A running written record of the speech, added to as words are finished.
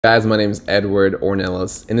Guys, my name is Edward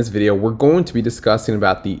Ornelas. In this video, we're going to be discussing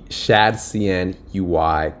about the shadcn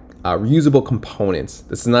UI reusable components.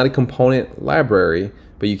 This is not a component library,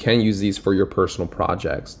 but you can use these for your personal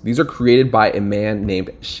projects. These are created by a man named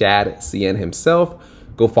shadcn himself.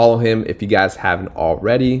 Go follow him if you guys haven't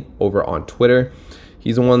already over on Twitter.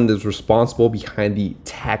 He's the one that's responsible behind the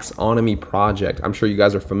taxonomy project. I'm sure you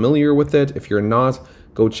guys are familiar with it. If you're not,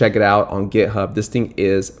 go check it out on GitHub. This thing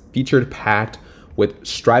is featured packed with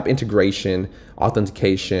Stripe integration,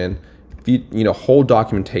 authentication, whole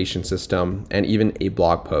documentation system, and even a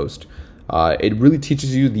blog post. It really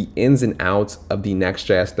teaches you the ins and outs of the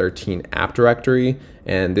Next.js 13 app directory,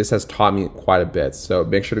 and this has taught me quite a bit. So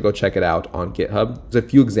make sure to go check it out on GitHub. There's a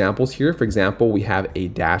few examples here. For example, we have a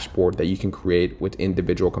dashboard that you can create with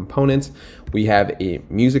individual components. We have a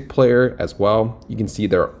music player as well. You can see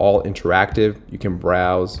they're all interactive. You can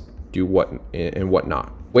browse, do what and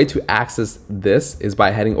whatnot. Way to access this is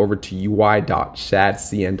by heading over to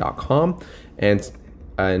ui.shadcn.com and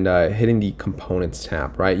hitting the components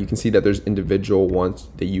tab, right? You can see that there's individual ones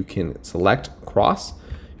that you can select across.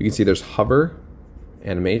 You can see there's hover,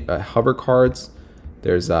 hover cards,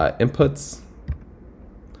 there's inputs,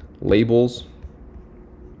 labels.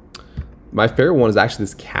 My favorite one is actually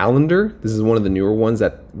this calendar. This is one of the newer ones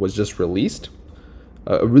that was just released.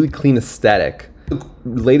 A really clean aesthetic. The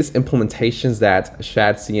latest implementations that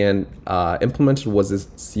shadcn implemented was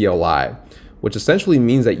this CLI, which essentially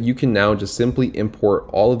means that you can now just simply import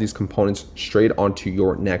all of these components straight onto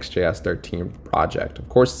your Next.js 13 project. Of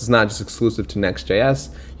course, it's not just exclusive to Next.js.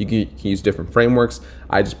 You can use different frameworks.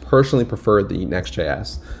 I just personally prefer the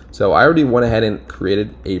Next.js. So I already went ahead and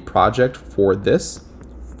created a project for this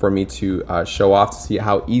for me to show off to see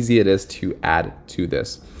how easy it is to add to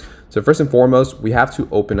this. So first and foremost, we have to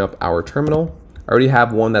open up our terminal. I already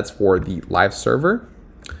have one that's for the live server.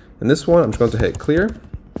 And this one, I'm just going to hit clear.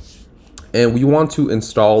 And we want to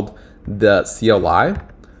install the CLI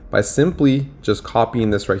by simply just copying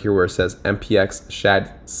this right here where it says npx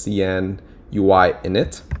shadcn UI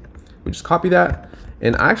init. We just copy that.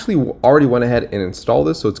 And I actually already went ahead and installed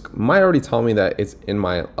this. So it might already tell me that it's in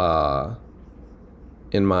my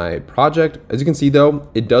project. As you can see though,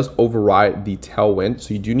 it does override the Tailwind.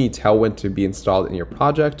 So you do need Tailwind to be installed in your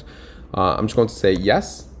project. I'm just going to say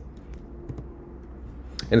yes.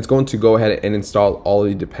 And it's going to go ahead and install all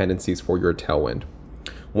the dependencies for your Tailwind.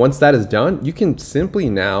 Once that is done, you can simply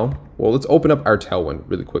now, well, let's open up our Tailwind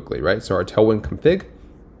really quickly, right? So our Tailwind config,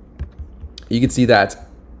 you can see that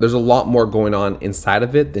there's a lot more going on inside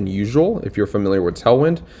of it than usual if you're familiar with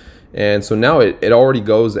Tailwind. And so now it already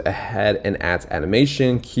goes ahead and adds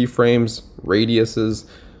animation, keyframes, radiuses.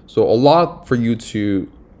 So a lot for you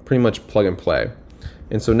to pretty much plug and play.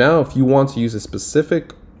 And so now if you want to use a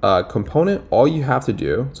specific component, all you have to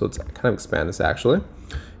do, so let's kind of expand this actually,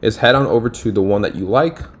 is head on over to the one that you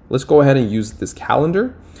like. Let's go ahead and use this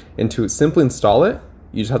calendar, and to simply install it,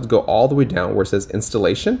 you just have to go all the way down where it says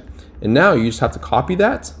installation. And now you just have to copy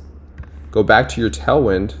that, go back to your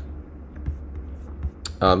Tailwind,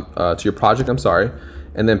 to your project,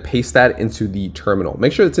 and then paste that into the terminal.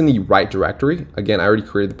 Make sure it's in the right directory. Again, I already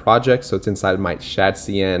created the project, so it's inside of my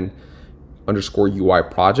shadcn_UI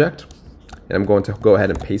project. And I'm going to go ahead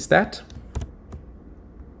and paste that.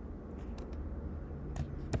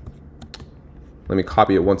 Let me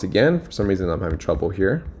copy it once again. For some reason, I'm having trouble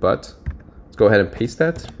here, but let's go ahead and paste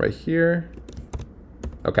that right here.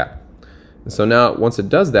 Okay. And so now, once it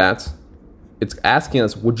does that, it's asking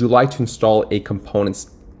us, would you like to install a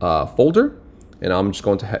components folder? And I'm just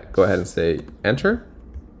going to go ahead and say enter.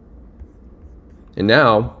 And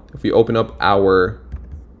now, if we open up our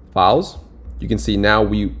files, you can see now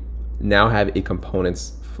we have a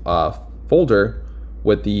components folder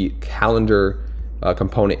with the calendar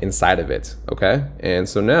component inside of it, okay? And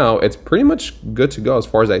so now it's pretty much good to go as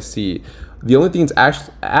far as I see. The only thing it's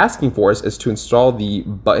actually asking for us is to install the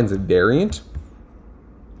buttons variant,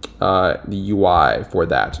 the UI for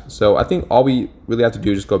that. So I think all we really have to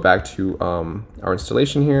do is just go back to our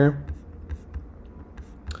installation here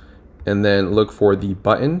and then look for the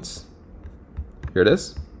buttons. Here it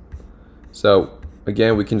is. So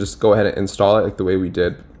again, we can just go ahead and install it like the way we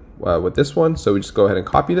did with this one. So we just go ahead and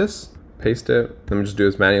copy this, paste it. Let me just do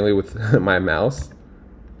this manually with my mouse,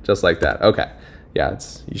 just like that. Okay, yeah,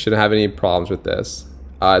 you shouldn't have any problems with this.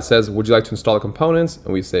 It says, would you like to install the components?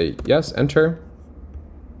 And we say yes, enter.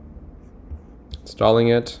 Installing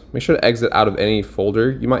it. Make sure to exit out of any folder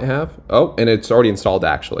you might have. Oh, and it's already installed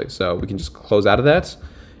actually. So we can just close out of that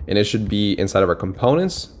and it should be inside of our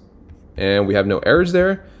components and we have no errors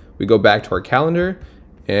there. We go back to our calendar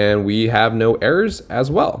and we have no errors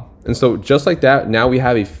as well. And so just like that, now we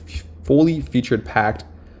have a fully featured packed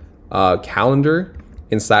calendar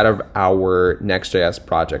inside of our Next.js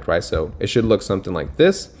project, right? So it should look something like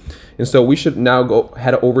this. And so we should now go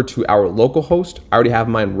head over to our local host. I already have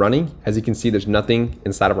mine running. As you can see, there's nothing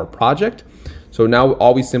inside of our project. So now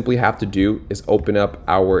all we simply have to do is open up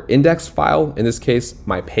our index file, in this case,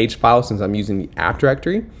 my page file, since I'm using the app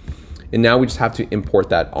directory. And now we just have to import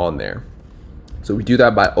that on there. So we do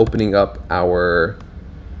that by opening up our,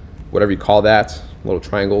 whatever you call that, little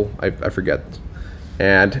triangle, I forget.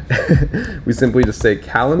 And we simply just say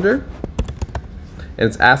calendar, and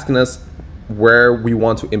it's asking us where we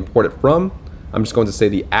want to import it from. I'm just going to say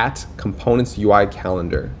the @components UI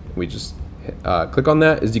calendar. We just click on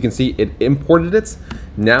that. As you can see, it imported it.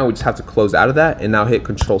 Now we just have to close out of that and now hit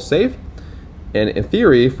Control Save. And in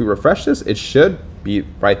theory, if we refresh this, it should be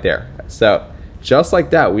right there. So just like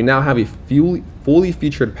that, we now have a fully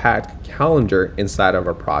featured packed calendar inside of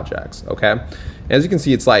our projects, okay? As you can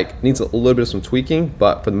see, it's like, needs a little bit of some tweaking,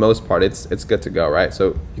 but for the most part, it's good to go, right?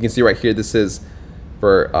 So you can see right here, this is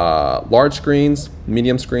for large screens,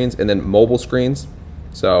 medium screens, and then mobile screens.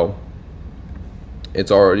 So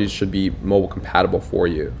it's already should be mobile compatible for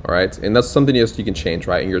you, all right? And that's something else you can change,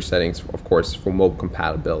 right, in your settings, of course, for mobile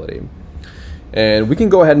compatibility. And we can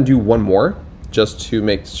go ahead and do one more just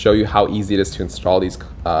to show you how easy it is to install these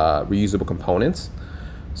reusable components.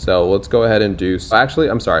 So let's go ahead and do, actually,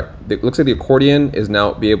 I'm sorry. It looks like the accordion is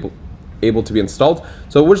now able to be installed.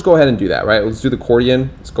 So we'll just go ahead and do that, right? Let's do the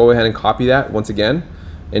accordion. Let's go ahead and copy that once again.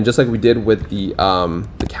 And just like we did with the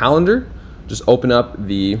calendar, just open up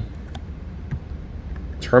the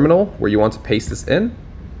terminal where you want to paste this in,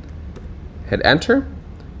 hit enter,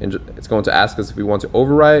 and it's going to ask us if we want to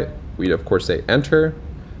overwrite. We'd of course say enter,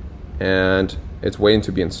 and it's waiting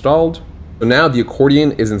to be installed. So now the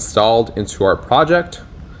accordion is installed into our project.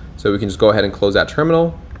 So we can just go ahead and close that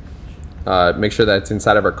terminal, make sure that it's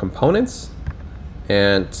inside of our components,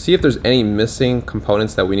 and see if there's any missing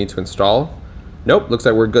components that we need to install. Nope, looks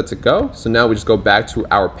like we're good to go. So now we just go back to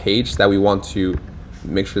our page that we want to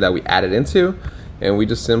make sure that we add it into, and we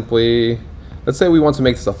just simply, let's say we want to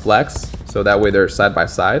make this a flex, so that way they're side by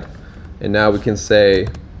side. And now we can say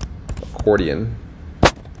accordion,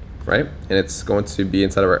 right? And it's going to be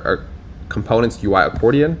inside of our components UI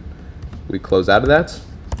accordion. We close out of that.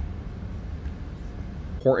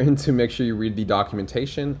 Important to make sure you read the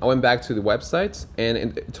documentation. I went back to the website and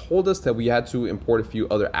it told us that we had to import a few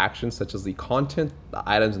other actions such as the content, the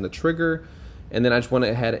items, and the trigger. And then I just went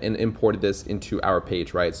ahead and imported this into our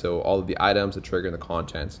page, right? So all of the items, the trigger, and the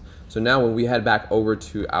contents. So now when we head back over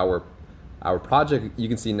to our project, you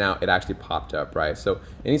can see now it actually popped up, right? So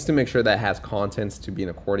it needs to make sure that it has contents to be an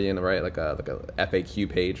accordion, right? Like a FAQ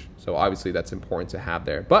page. So obviously that's important to have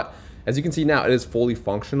there. But as you can see now, it is fully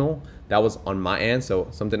functional. That was on my end, so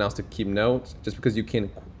something else to keep note. Just because you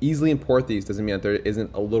can easily import these doesn't mean that there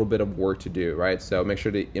isn't a little bit of work to do, right? So make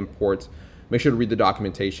sure to read the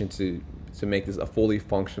documentation to make this a fully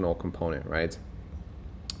functional component, right?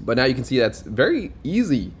 But now you can see that's very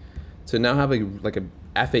easy to now have like a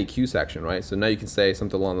FAQ section, right? So now you can say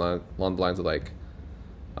something along the lines of like,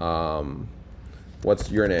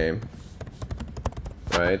 what's your name,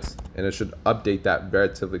 right? And it should update that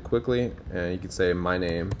relatively quickly. And you can say my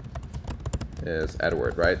name is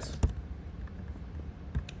Edward, right?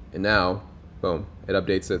 And now, boom, it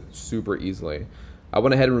updates it super easily. I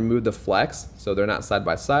went ahead and removed the flex, so they're not side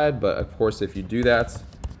by side, but of course if you do that,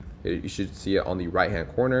 you should see it on the right hand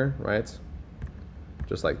corner, right?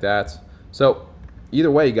 Just like that. So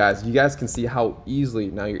either way, guys, you guys can see how easily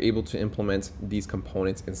now you're able to implement these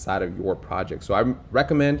components inside of your project. So I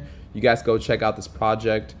recommend you guys go check out this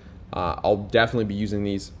project. I'll definitely be using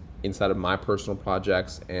these inside of my personal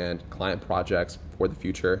projects and client projects for the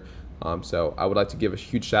future. So I would like to give a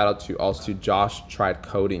huge shout out to Josh Tried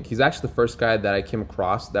Coding. He's actually the first guy that I came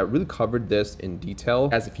across that really covered this in detail.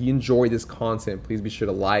 Guys, if you enjoy this content, please be sure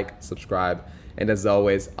to like, subscribe, and as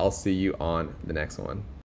always, I'll see you on the next one.